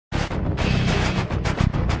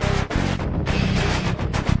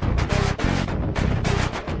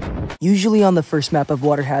Usually on the first map of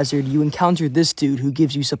Water Hazard, you encounter this dude who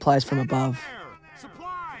gives you supplies from above.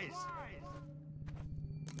 Supplies!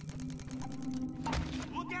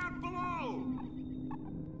 Look out below!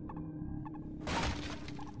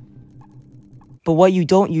 But what you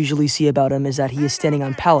don't usually see about him is that he is standing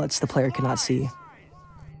on pallets the player cannot see.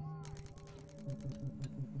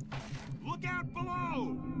 Look out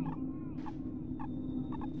below!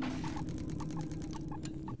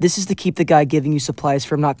 This is to keep the guy giving you supplies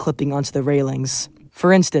from not clipping onto the railings.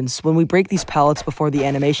 For instance, when we break these pallets before the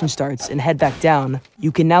animation starts and head back down,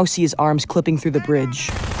 you can now see his arms clipping through the bridge.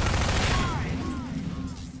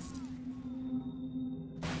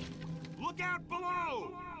 Look out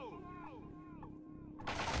below!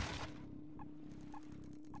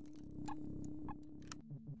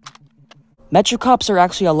 Metrocops are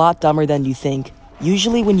actually a lot dumber than you think.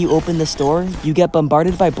 Usually when you open this door, you get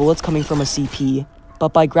bombarded by bullets coming from a CP.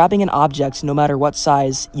 But by grabbing an object, no matter what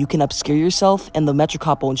size, you can obscure yourself and the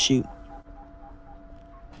Metrocop won't shoot.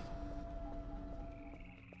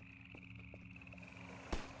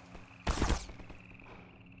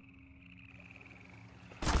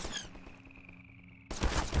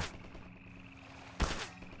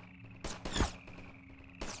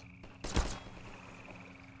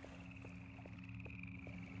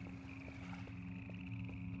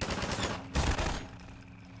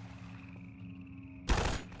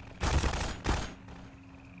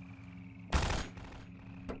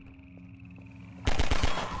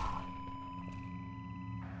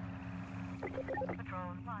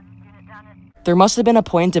 There must have been a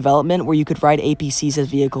point in development where you could ride APCs as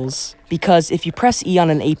vehicles, because if you press E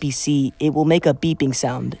on an APC, it will make a beeping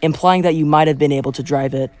sound, implying that you might have been able to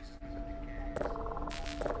drive it.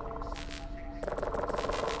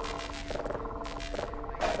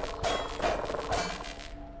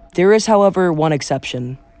 There is, however, one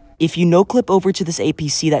exception. If you no-clip over to this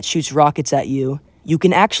APC that shoots rockets at you, you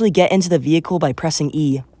can actually get into the vehicle by pressing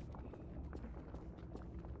E.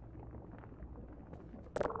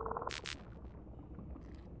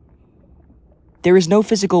 There is no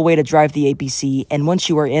physical way to drive the APC, and once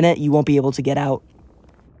you are in it, you won't be able to get out.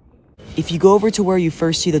 If you go over to where you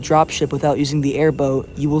first see the dropship without using the airboat,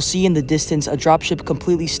 you will see in the distance a dropship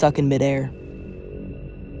completely stuck in midair.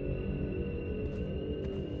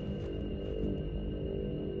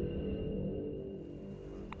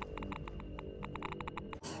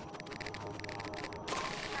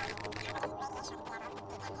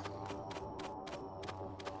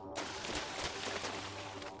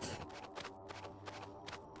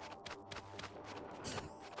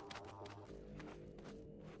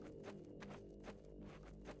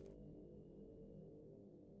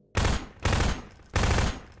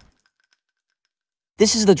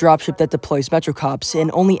 This is the dropship that deploys Metrocops and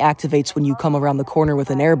only activates when you come around the corner with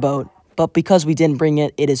an airboat, but because we didn't bring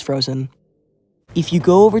it, it is frozen. If you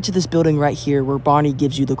go over to this building right here where Barney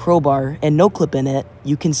gives you the crowbar and no clip in it,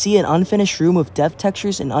 you can see an unfinished room with depth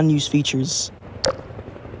textures and unused features.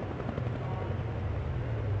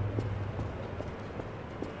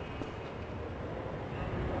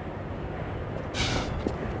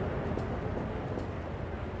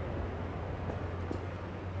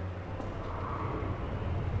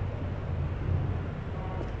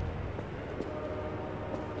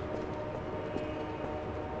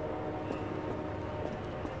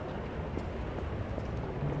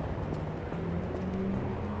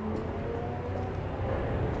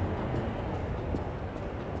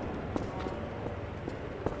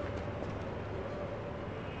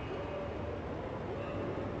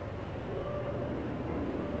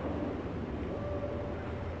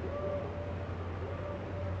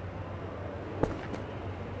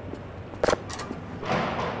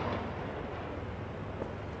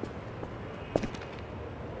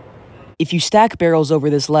 If you stack barrels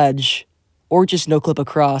over this ledge, or just no-clip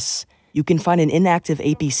across, you can find an inactive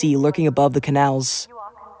APC lurking above the canals.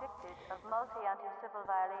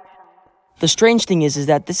 The strange thing is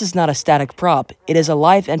that this is not a static prop, it is a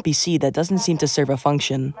live NPC that doesn't seem to serve a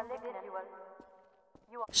function.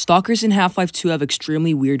 Stalkers in Half-Life 2 have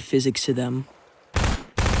extremely weird physics to them.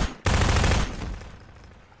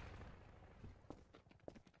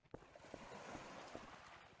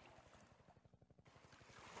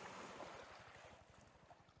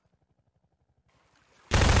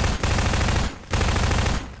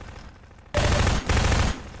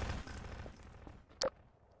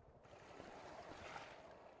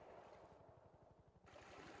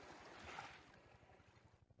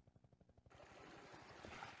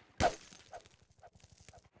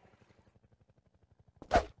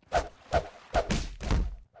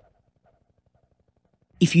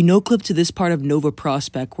 If you no-clip to this part of Nova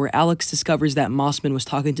Prospekt where Alex discovers that Mossman was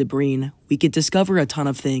talking to Breen, we could discover a ton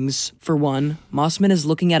of things. For one, Mossman is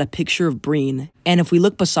looking at a picture of Breen, and if we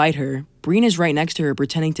look beside her, Breen is right next to her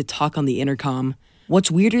pretending to talk on the intercom.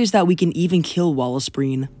 What's weirder is that we can even kill Wallace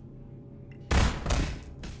Breen.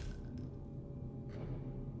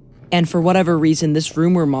 And for whatever reason, this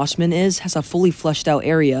room where Mossman is has a fully fleshed out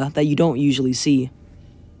area that you don't usually see.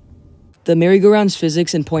 The merry-go-round's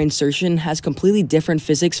physics and point insertion has completely different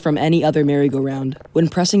physics from any other merry-go-round. When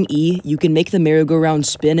pressing E, you can make the merry-go-round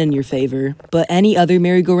spin in your favor, but any other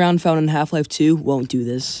merry-go-round found in Half-Life 2 won't do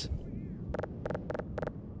this.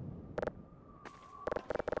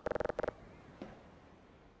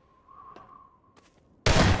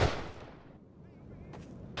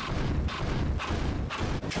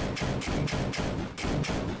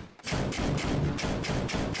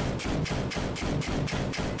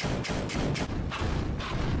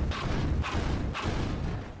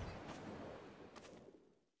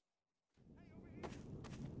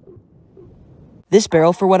 This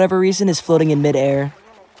barrel, for whatever reason, is floating in midair.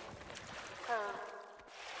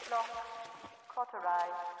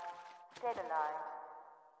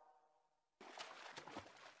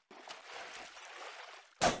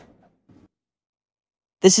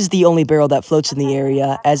 This is the only barrel that floats in the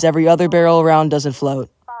area, as every other barrel around doesn't float.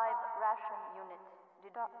 5 ration units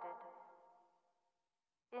deducted.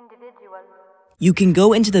 Individual. You can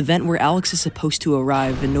go into the vent where Alex is supposed to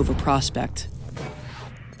arrive in Nova Prospekt.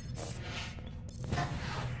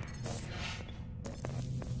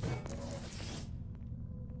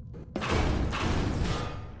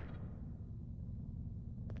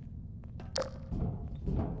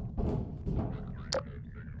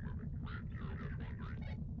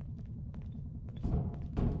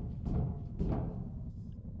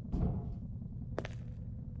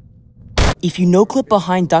 If you no-clip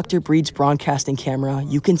behind Dr. Breed's broadcasting camera,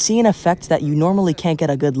 you can see an effect that you normally can't get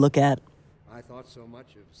a good look at. I thought so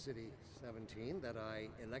much of City 17 that I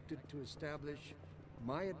elected to establish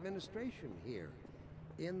my administration here,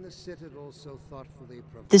 in the citadel so thoughtfully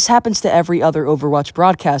provided. This happens to every other Overwatch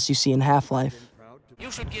broadcast you see in Half-Life. You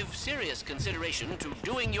should give serious consideration to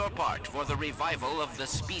doing your part for the revival of the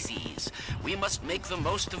species. We must make the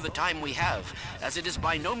most of the time we have, as it is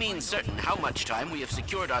by no means certain how much time we have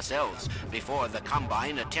secured ourselves before the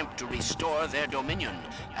Combine attempt to restore their dominion,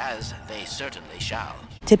 as they certainly shall.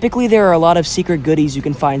 Typically, there are a lot of secret goodies you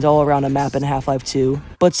can find all around a map in Half-Life 2,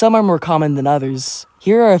 but some are more common than others.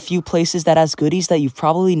 Here are a few places that has goodies that you've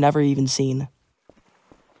probably never even seen.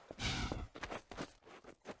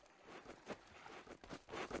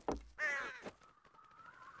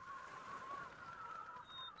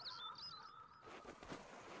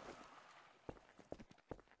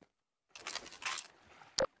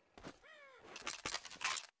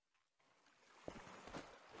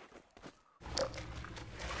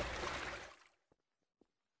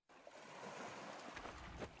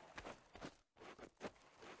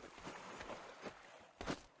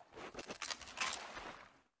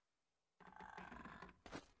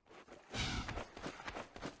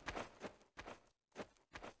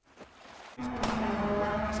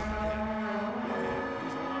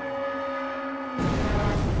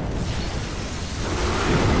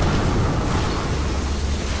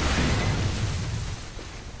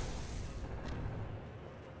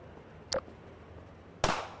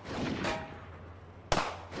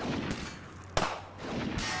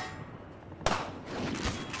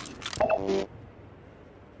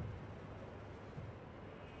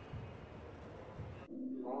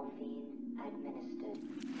 Morphine administered.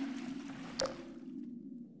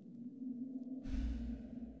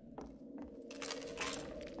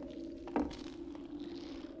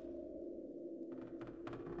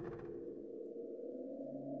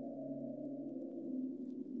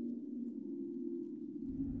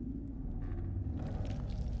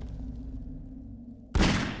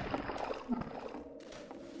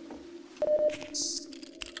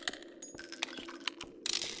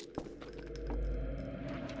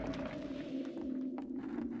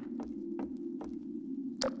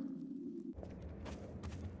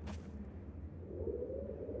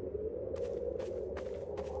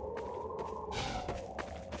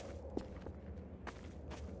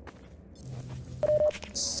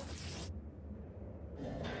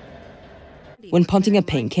 When punting a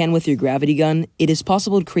paint can with your gravity gun, it is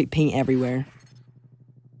possible to create paint everywhere.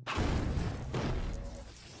 The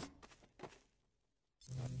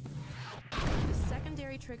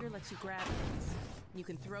secondary trigger lets you grab things. You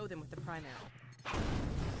can throw them with the primary.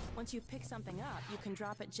 Once you've picked something up, you can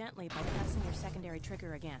drop it gently by pressing your secondary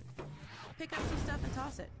trigger again. Pick up some stuff and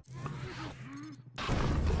toss it.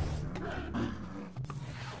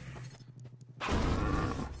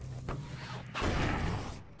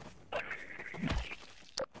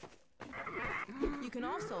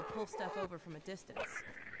 also pull stuff over from a distance.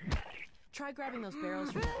 Try grabbing those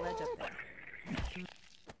barrels from that ledge up there.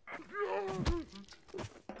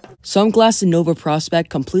 Some glass in Nova Prospekt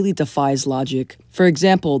completely defies logic. For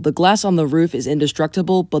example, the glass on the roof is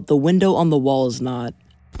indestructible, but the window on the wall is not.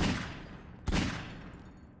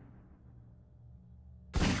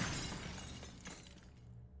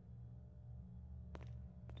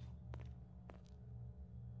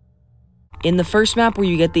 In the first map where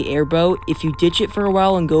you get the airboat, if you ditch it for a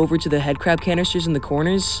while and go over to the headcrab canisters in the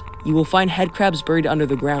corners, you will find headcrabs buried under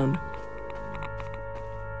the ground.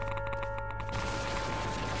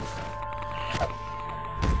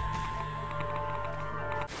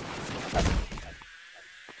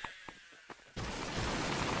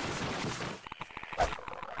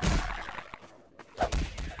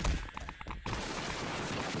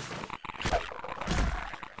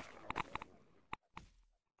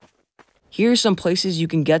 Here are some places you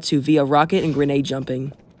can get to via rocket and grenade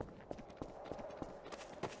jumping.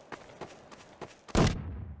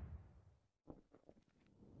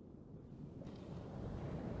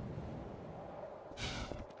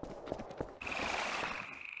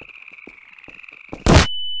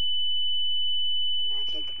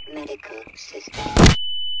 Medical system.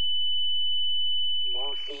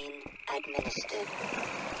 Morphine administered.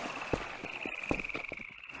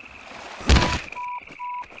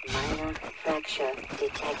 Minor fracture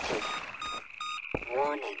detected.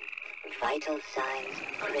 Warning. Vital signs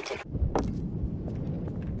critical.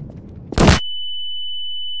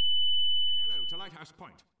 NLO to Lighthouse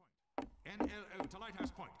Point. NLO to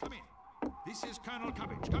Lighthouse Point. Come in. This is Colonel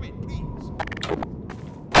Cubbage. Come in, please.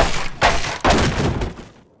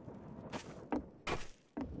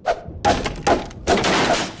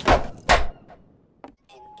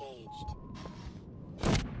 Engaged.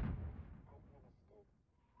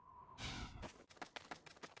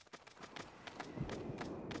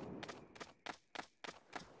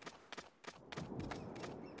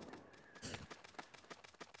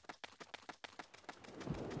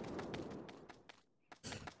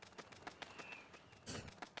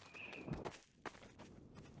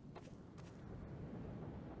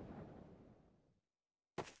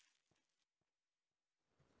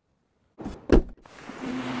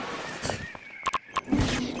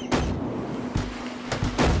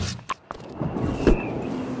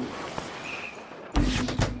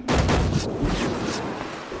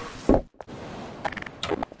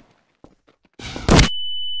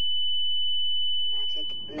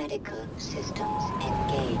 Medical systems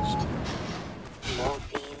engaged.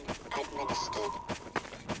 Morphine administered.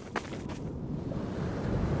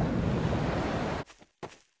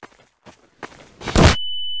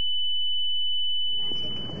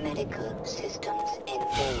 Medical systems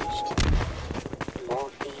engaged.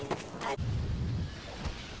 Morphine administered.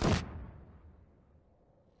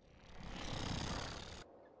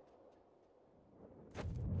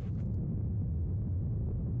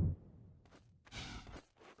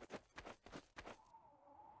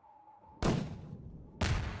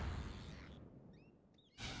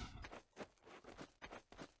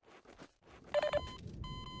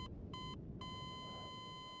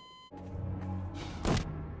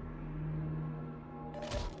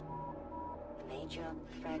 Major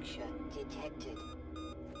fracture detected.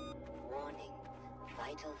 Warning.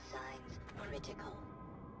 Vital signs critical.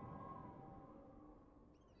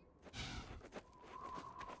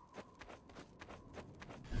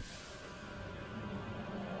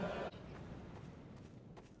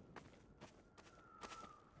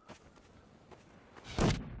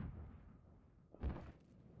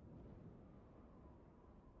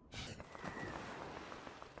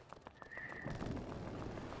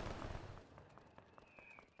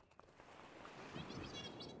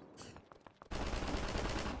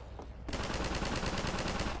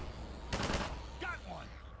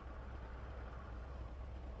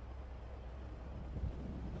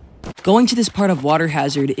 Going to this part of Water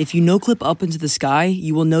Hazard, if you no-clip up into the sky,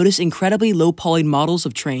 you will notice incredibly low-polyed models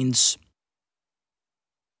of trains.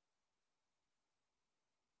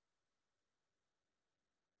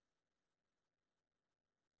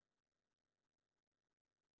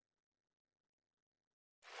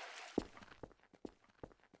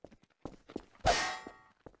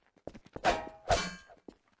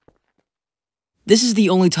 This is the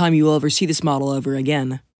only time you will ever see this model ever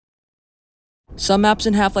again. Some maps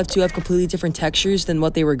in Half-Life 2 have completely different textures than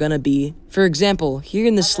what they were gonna be. For example, here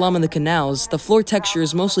in the slum and the canals, the floor texture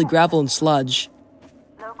is mostly gravel and sludge.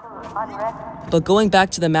 But going back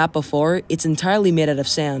to the map before, it's entirely made out of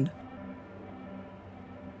sand.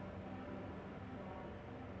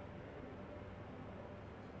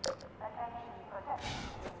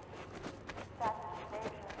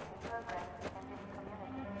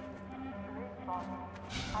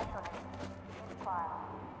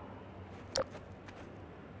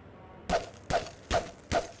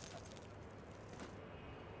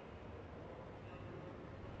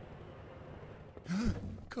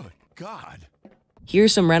 Good God.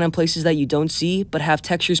 Here's some random places that you don't see, but have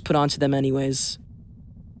textures put onto them anyways.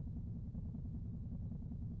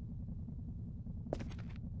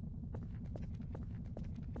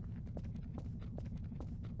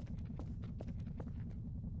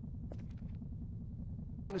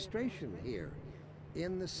 Administration here,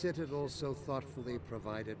 in the citadel so thoughtfully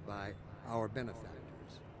provided by our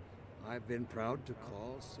benefactors. I've been proud to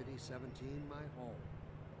call City 17 my home.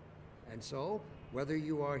 And so, whether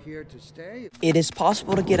you are here to stay... It is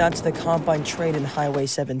possible to get onto the Combine train in Highway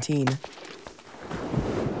 17.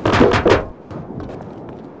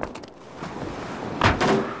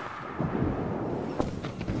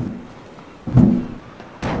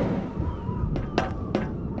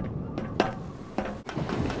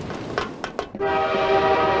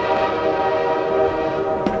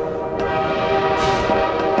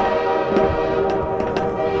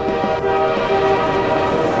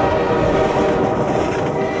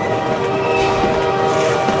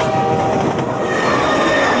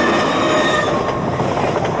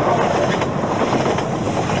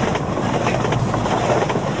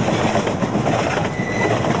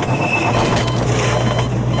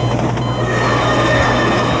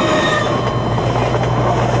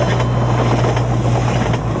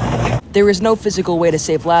 There is no physical way to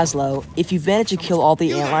save Laszlo. If you manage to kill all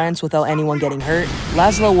the antlions without anyone getting hurt,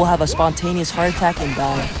 Laszlo will have a spontaneous heart attack and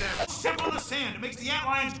die. Step on the sand. It makes the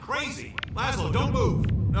antlions crazy. Laszlo, don't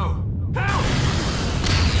move. No. Help!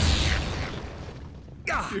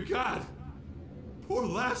 Dear God. Poor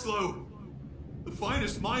Laszlo. The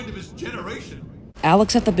finest mind of his generation.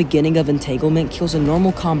 Alex at the beginning of Entanglement kills a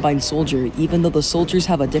normal Combine soldier even though the soldiers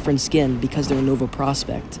have a different skin because they're Nova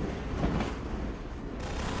Prospekt.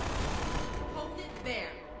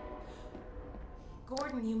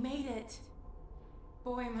 Gordon, you made it.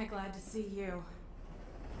 Boy, am I glad to see you.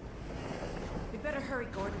 We better hurry,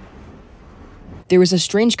 Gordon. There is a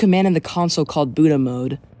strange command in the console called Buddha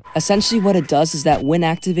mode. Essentially what it does is that when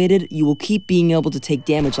activated, you will keep being able to take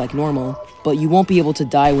damage like normal, but you won't be able to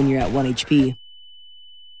die when you're at 1 HP.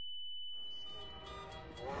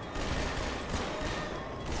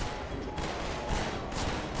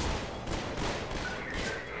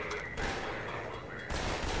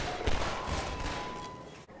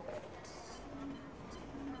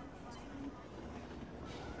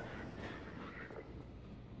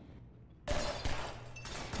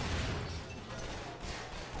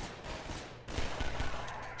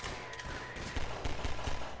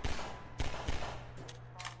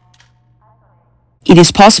 It is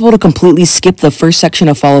possible to completely skip the first section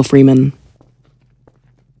of Follow Freeman.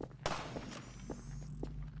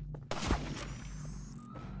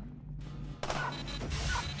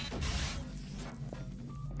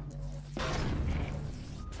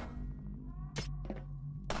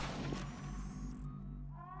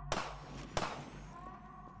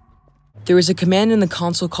 There is a command in the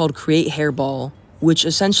console called Create Hairball, which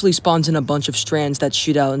essentially spawns in a bunch of strands that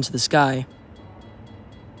shoot out into the sky.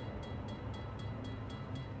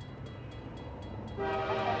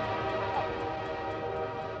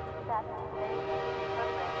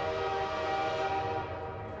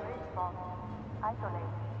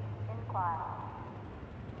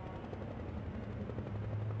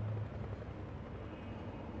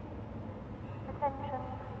 Attention.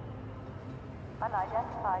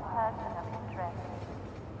 Unidentified person of interest.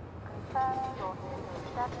 Confirm your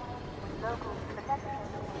status with local protection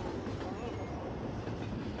immediately.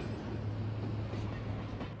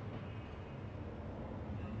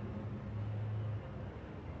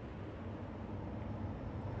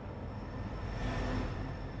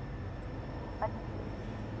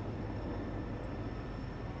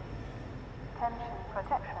 Attention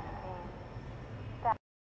protection team.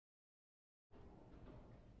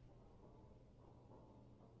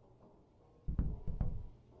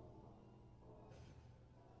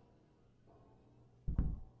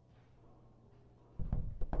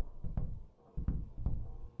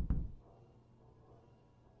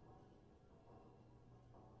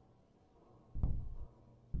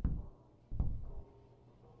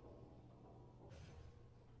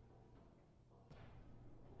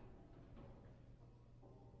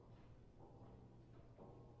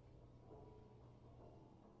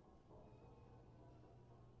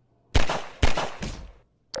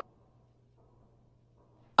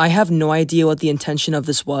 I have no idea what the intention of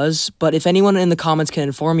this was, but if anyone in the comments can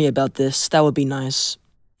inform me about this, that would be nice.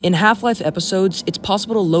 In Half-Life episodes, it's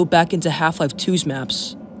possible to load back into Half-Life 2's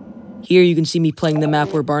maps. Here you can see me playing the map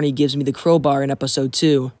where Barney gives me the crowbar in episode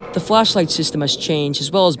 2. The flashlight system has changed,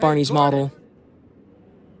 as well as Barney's model.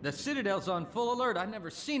 The Citadel's on full alert. I've never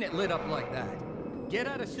seen it lit up like that. Get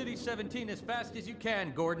out of City 17 as fast as you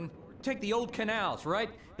can, Gordon. Take the old canals, right?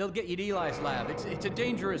 They'll get you to Eli's lab. It's a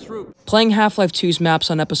dangerous route. Playing Half-Life 2's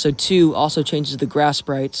maps on episode 2 also changes the grass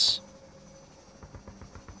sprites.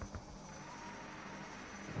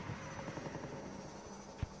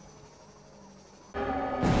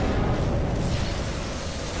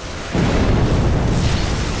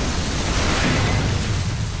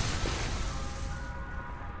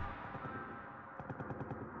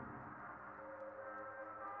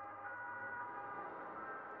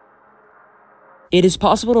 It is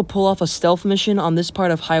possible to pull off a stealth mission on this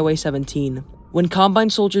part of Highway 17. When Combine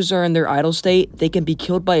soldiers are in their idle state, they can be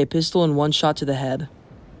killed by a pistol in one shot to the head.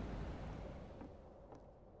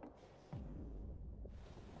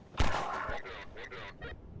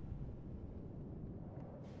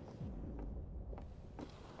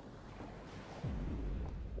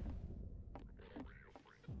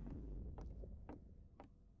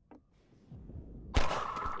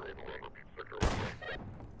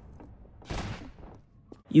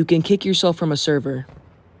 You can kick yourself from a server.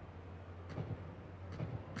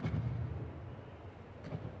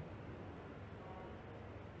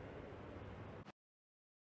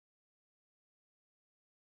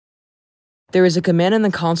 There is a command in the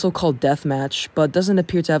console called Deathmatch, but doesn't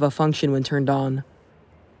appear to have a function when turned on.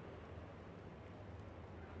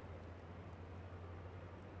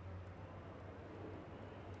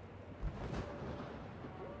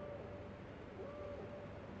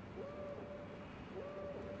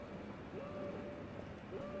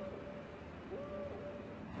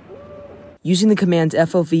 Using the command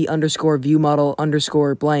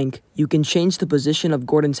FOV_viewModel_blank, you can change the position of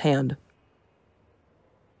Gordon's hand.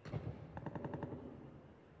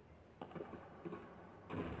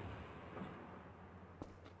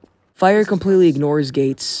 Fire completely ignores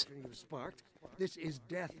gates. This is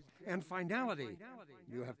death and finality.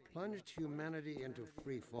 You have plunged humanity into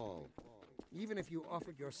free fall. Even if you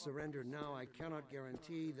offered your surrender now, I cannot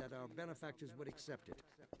guarantee that our benefactors would accept it.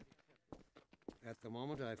 At the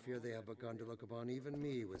moment, I fear they have begun to look upon even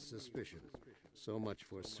me with suspicion. So much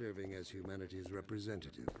for serving as humanity's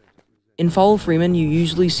representative. In Follow Freeman, you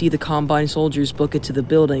usually see the Combine soldiers book it to the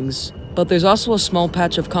buildings, but there's also a small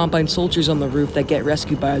patch of Combine soldiers on the roof that get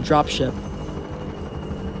rescued by a dropship.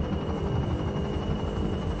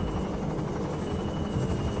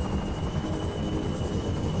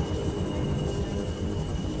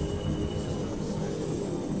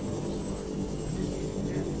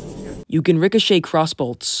 You can ricochet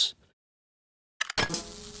crossbolts.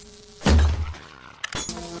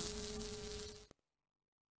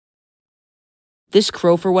 This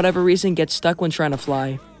crow, for whatever reason, gets stuck when trying to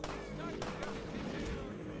fly.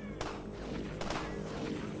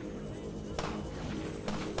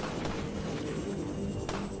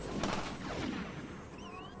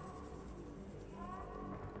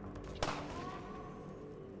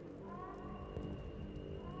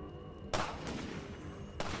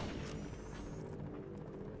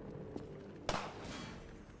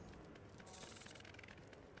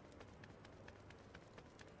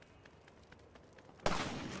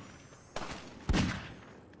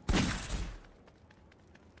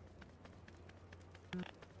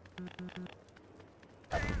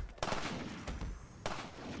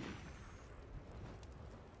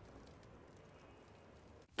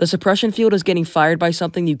 The suppression field is getting fired by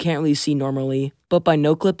something you can't really see normally, but by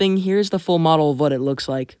Noclipping, here's the full model of what it looks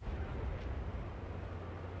like.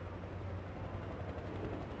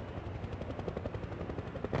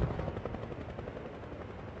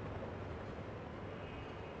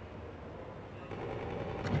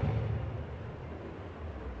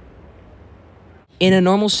 In a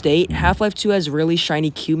normal state, Half-Life 2 has really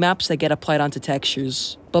shiny Q maps that get applied onto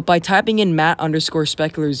textures, but by typing in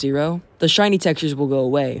mat_specular0, the shiny textures will go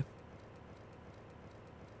away.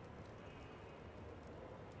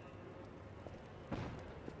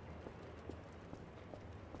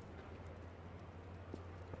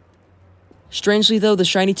 Strangely though, the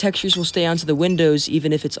shiny textures will stay onto the windows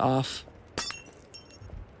even if it's off.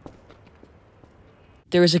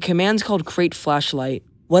 There is a command called Create Flashlight.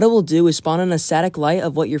 What it will do is spawn in a static light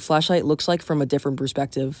of what your flashlight looks like from a different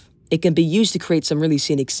perspective. It can be used to create some really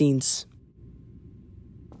scenic scenes.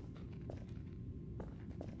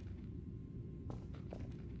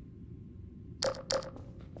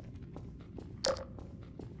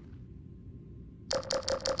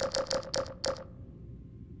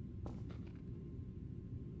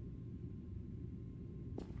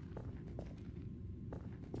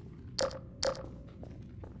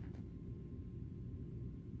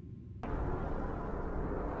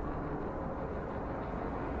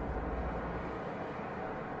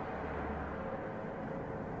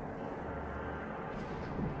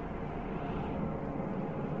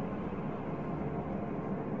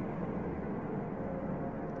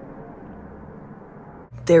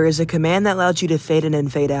 There is a command that allows you to fade in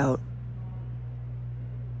and fade out.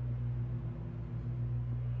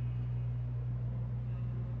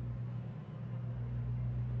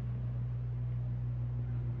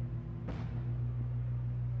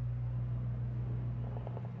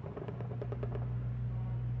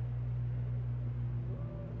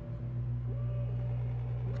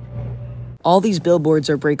 All these billboards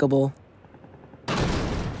are breakable.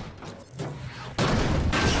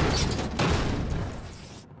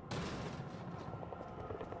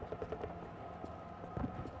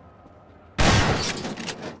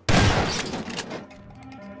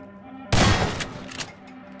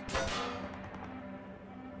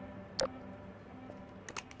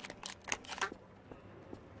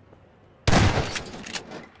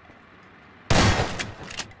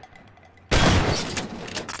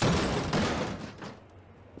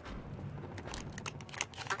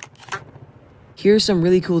 Here are some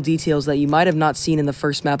really cool details that you might have not seen in the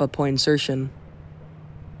first map of point insertion.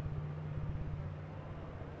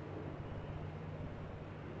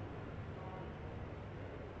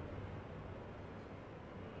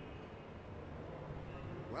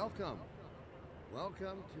 Welcome.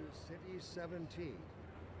 Welcome to City 17.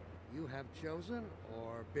 You have chosen,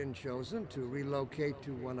 or been chosen, to relocate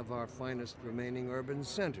to one of our finest remaining urban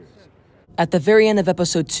centers. At the very end of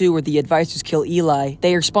episode 2 where the advisors kill Eli,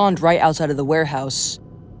 they are spawned right outside of the warehouse.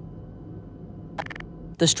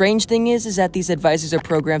 The strange thing is that these advisors are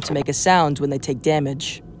programmed to make a sound when they take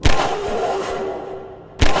damage.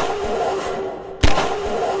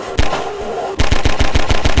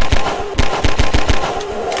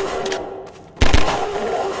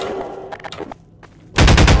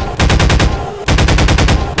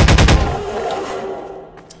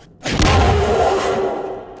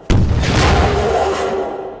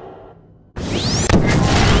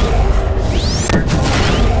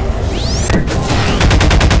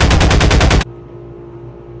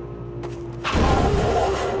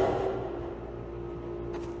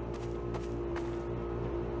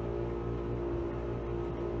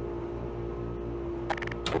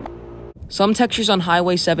 Some textures on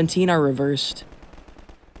Highway 17 are reversed.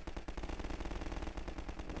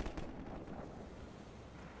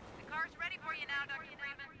 The car's ready for you now, Dr.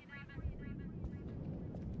 Freeman.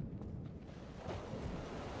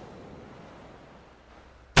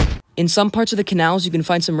 In some parts of the canals, you can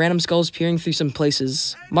find some random skulls peering through some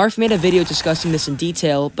places. Marf made a video discussing this in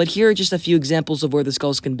detail, but here are just a few examples of where the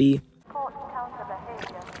skulls can be. Report counter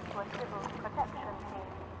behavior to a civil protection team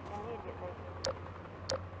immediately.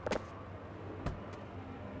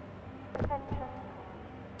 Attention.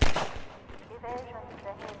 Evasion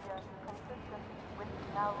behavior consistent with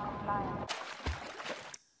now compliance.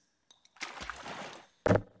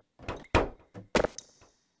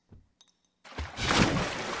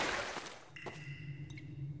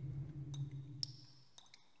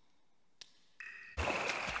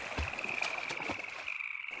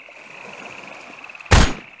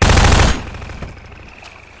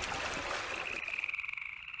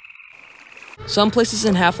 Some places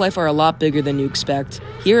in Half-Life are a lot bigger than you expect.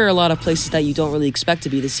 Here are a lot of places that you don't really expect to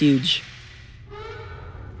be this huge.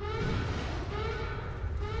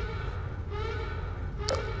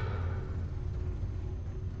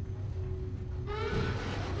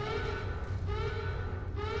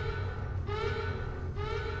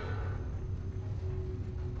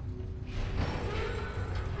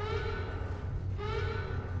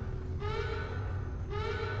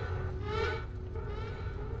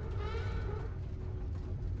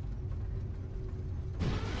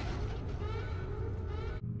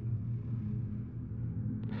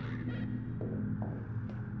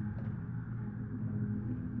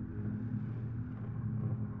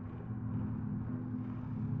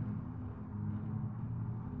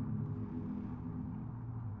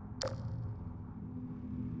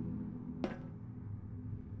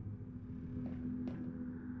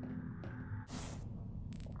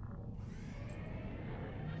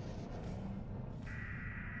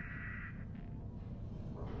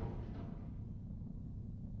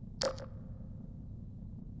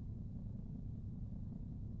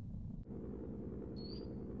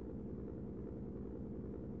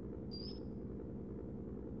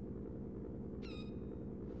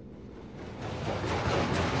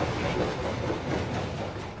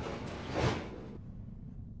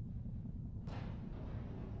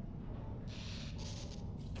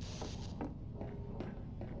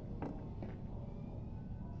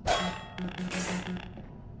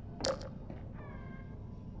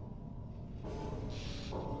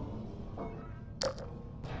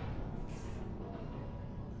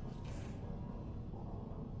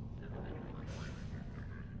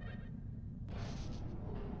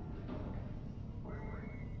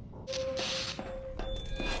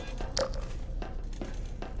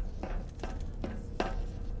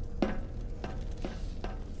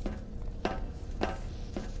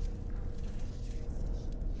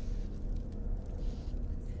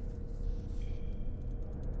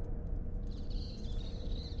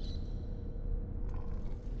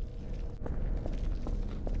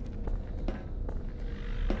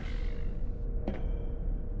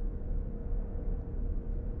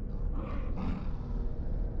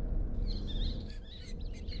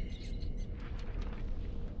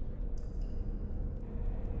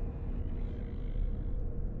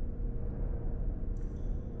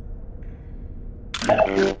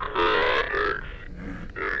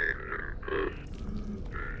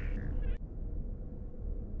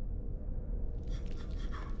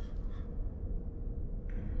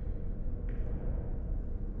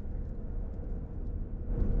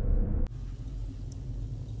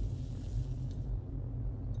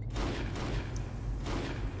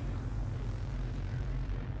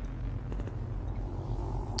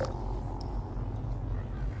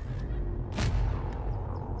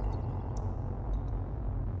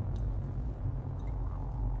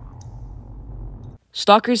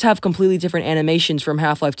 Stalkers have completely different animations from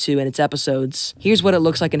Half-Life 2 and its episodes. Here's what it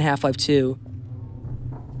looks like in Half-Life 2.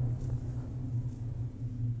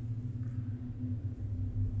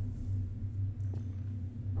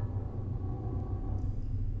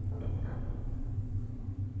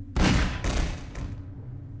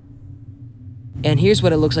 And here's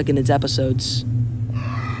what it looks like in its episodes.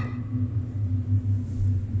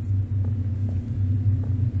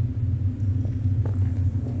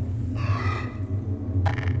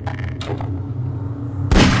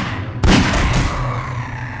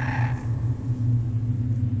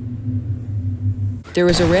 There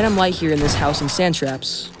is a random light here in this house in sand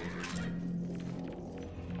traps.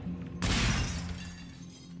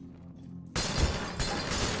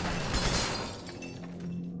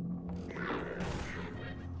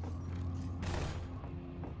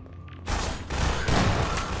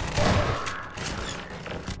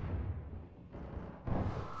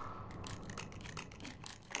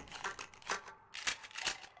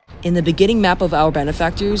 In the beginning map of Our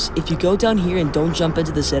Benefactors, if you go down here and don't jump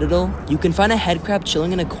into the Citadel, you can find a headcrab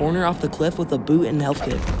chilling in a corner off the cliff with a boot and health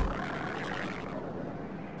kit.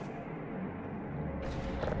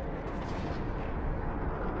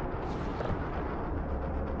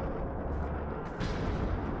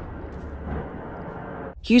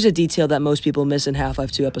 Here's a detail that most people miss in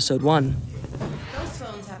Half-Life 2 Episode 1. Those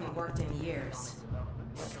phones haven't worked in years.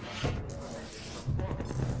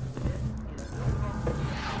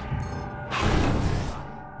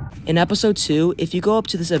 In Episode 2, if you go up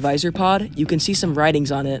to this advisor pod, you can see some writings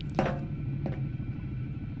on it.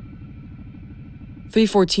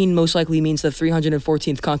 314 most likely means the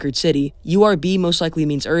 314th conquered city, URB most likely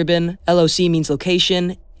means urban, LOC means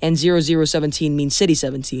location, and 0017 means City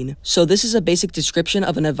 17. So this is a basic description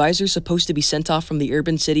of an advisor supposed to be sent off from the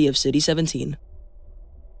urban city of City 17.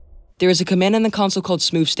 There is a command in the console called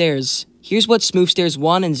Smooth Stairs. Here's what Smooth Stairs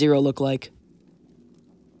 1 and 0 look like.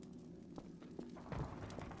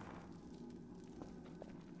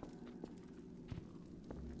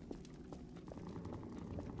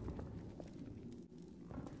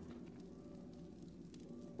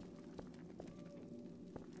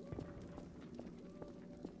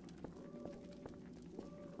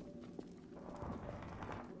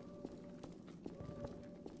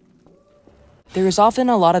 There is often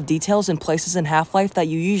a lot of details and places in Half-Life that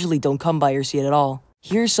you usually don't come by or see it at all.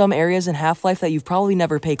 Here are some areas in Half-Life that you've probably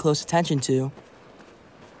never paid close attention to.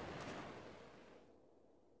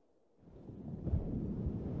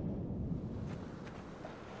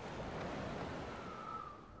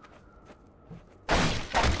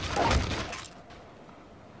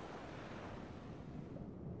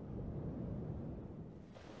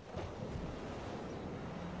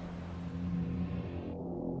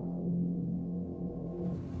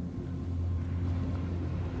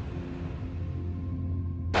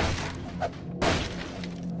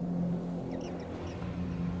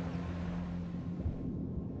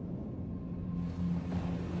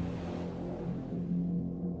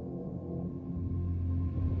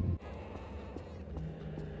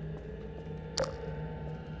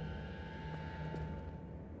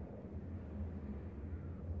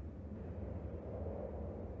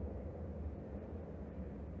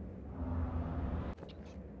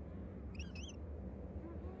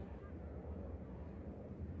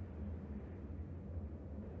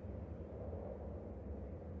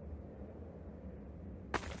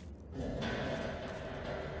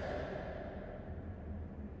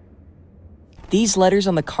 These letters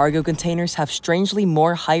on the cargo containers have strangely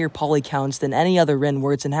more higher poly counts than any other written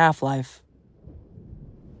words in Half-Life.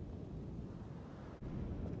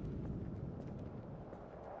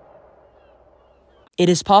 It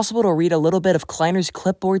is possible to read a little bit of Kleiner's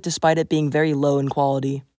clipboard despite it being very low in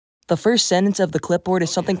quality. The first sentence of the clipboard is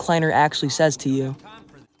something Kleiner actually says to you.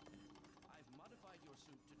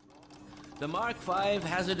 The Mark V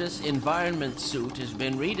hazardous environment suit has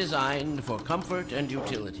been redesigned for comfort and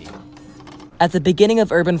utility. At the beginning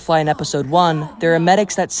of Urban Fly in Episode 1, there are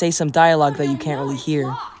medics that say some dialogue that you can't really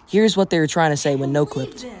hear. Here's what they were trying to say when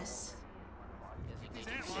Noclipped. Antlions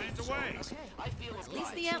away. At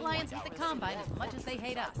least the Antlions hate the Combine as much as they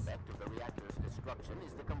hate us. destruction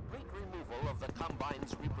is the complete removal of the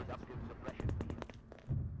Combine's reproductive suppression.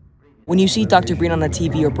 When you see Dr. Breen on a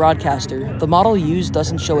TV or broadcaster, the model used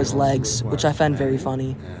doesn't show his legs, which I find very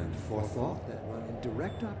funny. And forethought that run in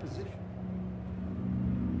direct opposition.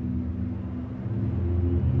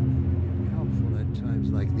 It's helpful at times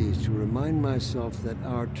like these to remind myself that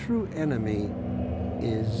our true enemy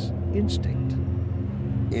is instinct.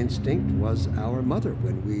 Instinct was our mother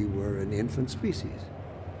when we were an infant species.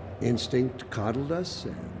 Instinct coddled us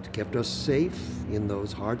and kept us safe in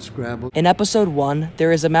those hardscrabble. In episode 1,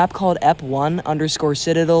 there is a map called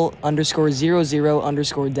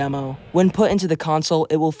ep1_citadel_00_demo. When put into the console,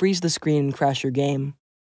 it will freeze the screen and crash your game.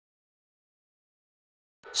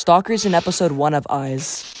 Stalkers in episode 1 have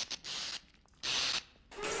eyes.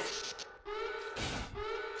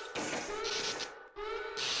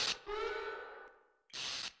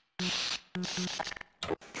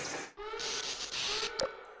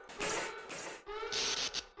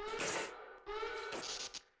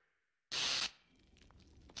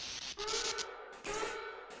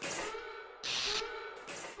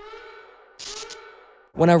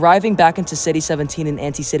 When arriving back into City 17 in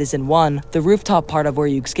Anti-Citizen 1, the rooftop part of where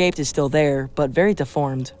you escaped is still there, but very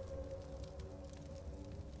deformed.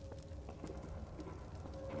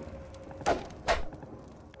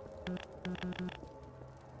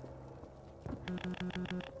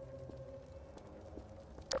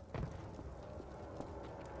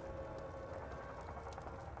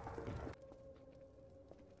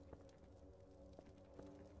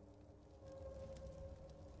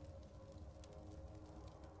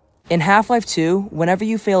 In Half-Life 2, whenever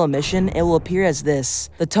you fail a mission, it will appear as this.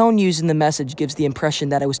 The tone used in the message gives the impression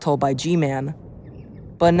that it was told by G-Man.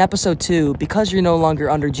 But in Episode 2, because you're no longer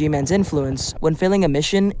under G-Man's influence, when failing a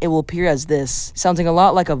mission, it will appear as this, sounding a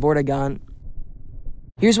lot like a Vortigaunt.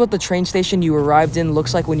 Here's what the train station you arrived in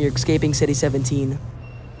looks like when you're escaping City 17.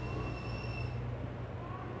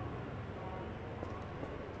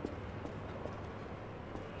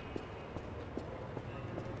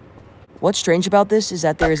 What's strange about this is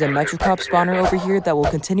that there is a Metrocops spawner over here that will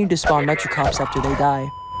continue to spawn Metrocops after they die.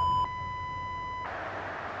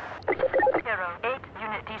 08,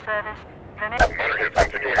 unit D-service.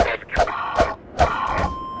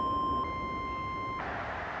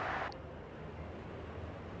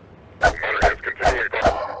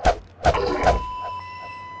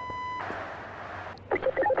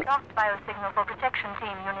 Lost biosignal for protection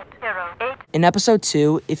team unit 08. In Episode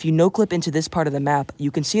 2, if you no-clip into this part of the map,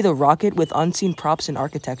 you can see the rocket with unseen props and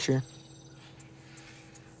architecture.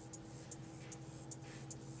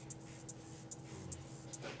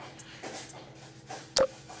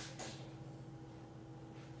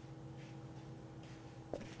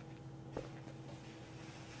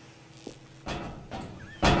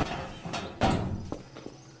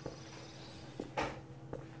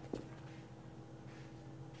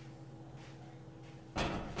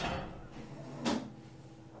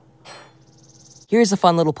 Here's a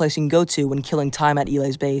fun little place you can go to when killing time at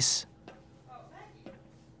Eli's base.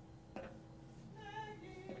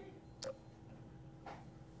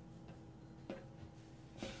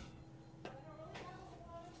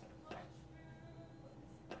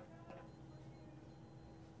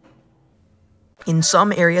 In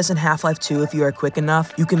some areas in Half-Life 2, if you are quick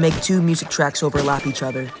enough, you can make two music tracks overlap each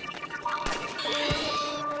other.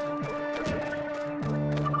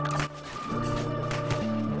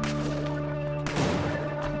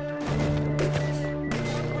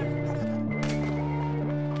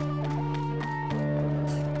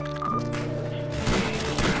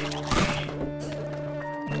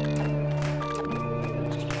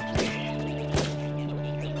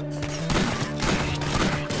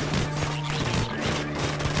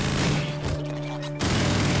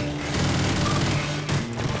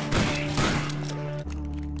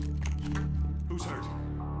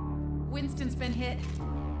 Winston's been hit.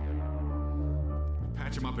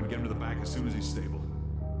 Patch him up and get him to the back as soon as he's stable.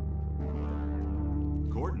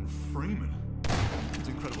 Gordon Freeman. It's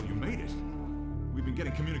incredible you made it. We've been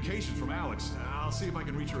getting communications from Alex. I'll see if I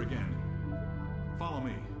can reach her again. Follow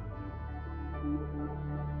me.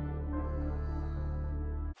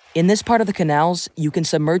 In this part of the canals, you can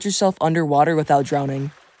submerge yourself underwater without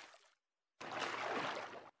drowning.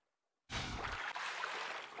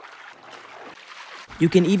 You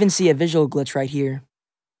can even see a visual glitch right here.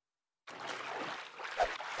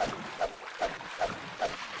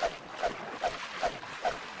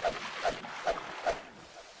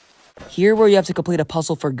 Here, where you have to complete a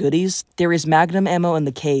puzzle for goodies, there is magnum ammo in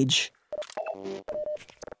the cage.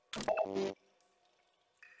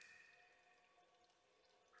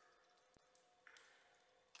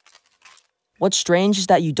 What's strange is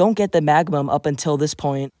that you don't get the magnum up until this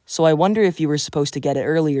point, so I wonder if you were supposed to get it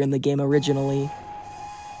earlier in the game originally.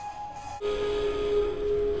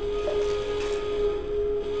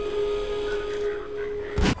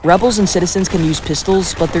 Rebels and citizens can use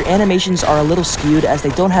pistols, but their animations are a little skewed as they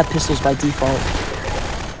don't have pistols by default.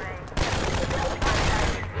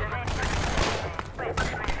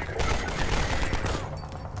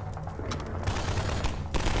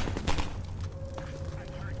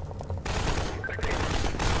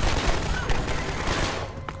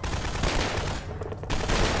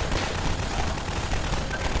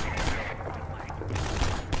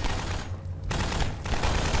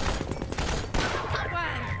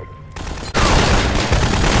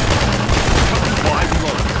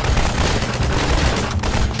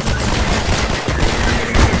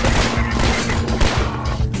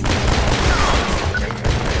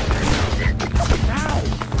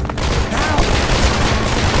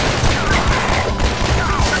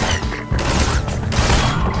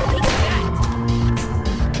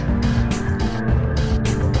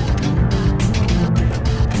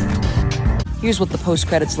 Here's what the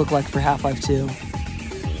post-credits look like for Half-Life 2.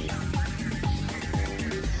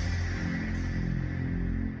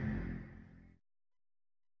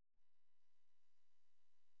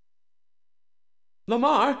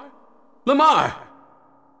 Lamar? Lamar!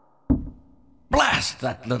 Blast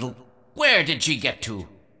that little... Where did she get to?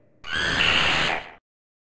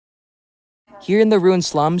 Here in the ruined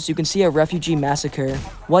slums, you can see a refugee massacre.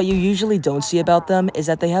 What you usually don't see about them is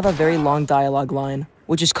that they have a very long dialogue line,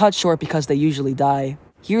 which is cut short because they usually die.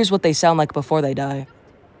 Here's what they sound like before they die.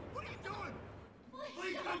 What are you doing?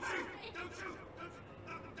 Please don't shoot! Don't shoot!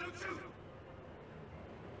 Don't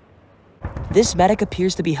shoot! This medic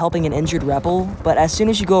appears to be helping an injured rebel, but as soon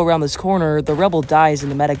as you go around this corner, the rebel dies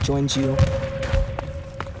and the medic joins you.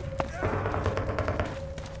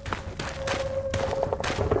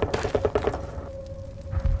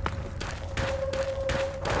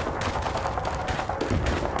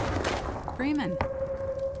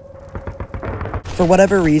 For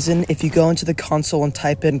whatever reason, if you go into the console and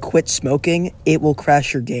type in "quit smoking," it will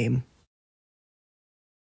crash your game.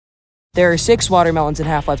 There are 6 watermelons in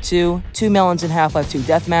Half-Life 2, 2 melons in Half-Life 2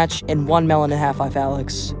 Deathmatch, and 1 melon in Half-Life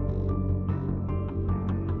Alyx.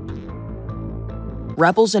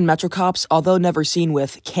 Rebels and Metrocops, although never seen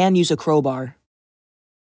with, can use a crowbar.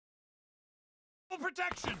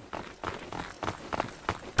 Protection!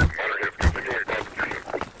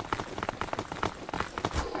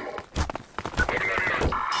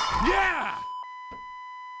 Yeah!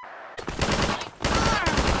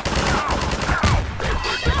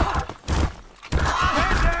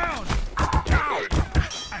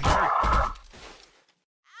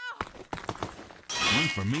 One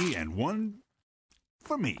for me and one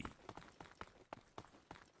for me.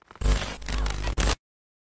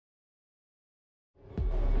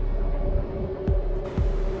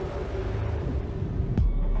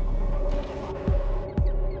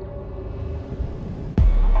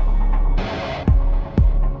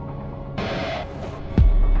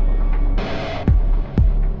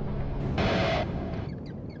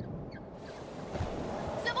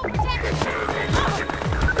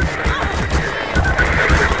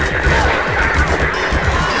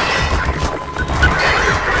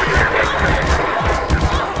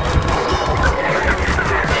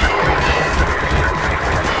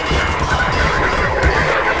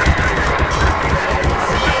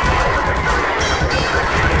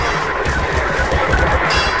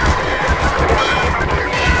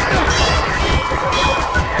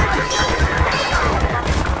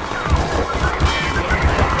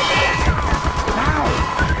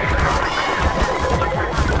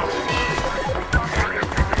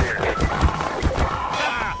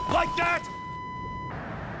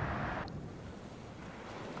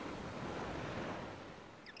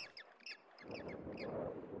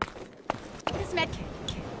 This medkit.